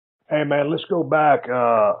Hey man, let's go back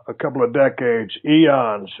a couple of decades,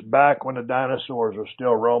 eons, back when the dinosaurs were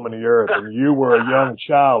still roaming the earth and you were a young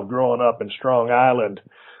child growing up in Strong Island.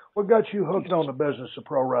 What got you hooked on the business of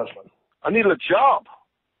pro wrestling? I needed a job.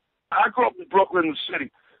 I grew up in Brooklyn, the city.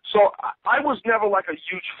 So I was never like a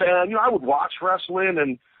huge fan. I would watch wrestling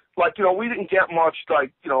and we didn't get much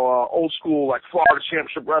old school like Florida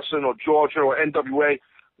Championship Wrestling or Georgia or NWA.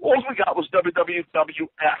 All we got was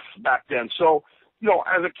WWF back then. So,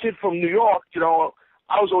 as a kid from New York,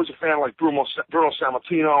 I was always a fan of like Bruno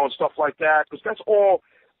Sammartino and stuff like that because that's all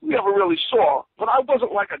we ever really saw. But I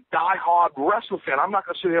wasn't like a diehard wrestling fan. I'm not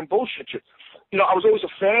going to sit here and bullshit you. I was always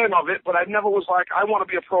a fan of it, but I never was like, I want to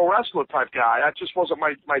be a pro wrestler type guy. That just wasn't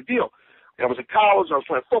my deal. I was in college, I was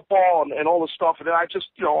playing football and all this stuff, and then I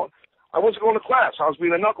just, I wasn't going to class. I was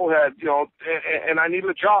being a knucklehead, and I needed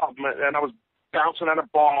a job, and I was bouncing at a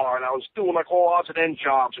bar, and I was doing like all odds and end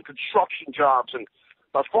jobs and construction jobs, and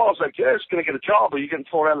my father was like, yeah, he's going to get a job, or you're getting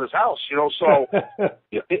thrown out of his house, so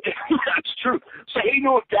that's true. So he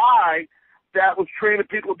knew a guy that was training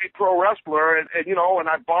people to be pro wrestler, and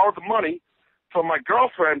I borrowed the money from my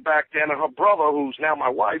girlfriend back then and her brother, who's now my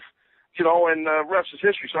wife, and the rest is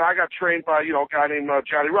history. So I got trained by, a guy named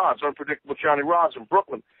Johnny Rods, Unpredictable Johnny Rods in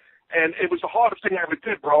Brooklyn. And it was the hardest thing I ever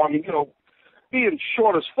did, bro. I mean, being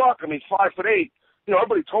short as fuck, 5'8",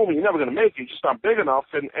 everybody told me you're never going to make it, you're just not big enough.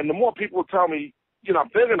 And the more people would tell me you're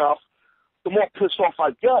not big enough, the more pissed off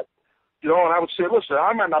I'd get. And I would say, listen,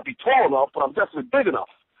 I might not be tall enough, but I'm definitely big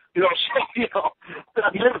enough.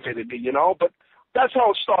 That motivated me, but that's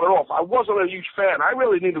how it started off. I wasn't a huge fan. I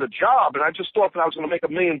really needed a job, and I just thought that I was going to make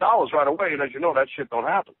 $1 million right away. And as you know, that shit don't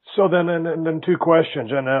happen. So then two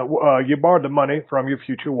questions. And you borrowed the money from your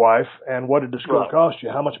future wife, and what did the school cost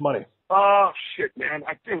you? How much money? Oh, shit, man.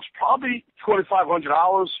 I think it was probably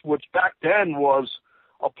 $2,500, which back then was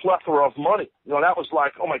a plethora of money. That was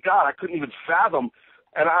like, oh, my God, I couldn't even fathom.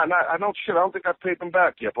 And I don't think I've paid them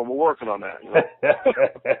back yet, but we're working on that.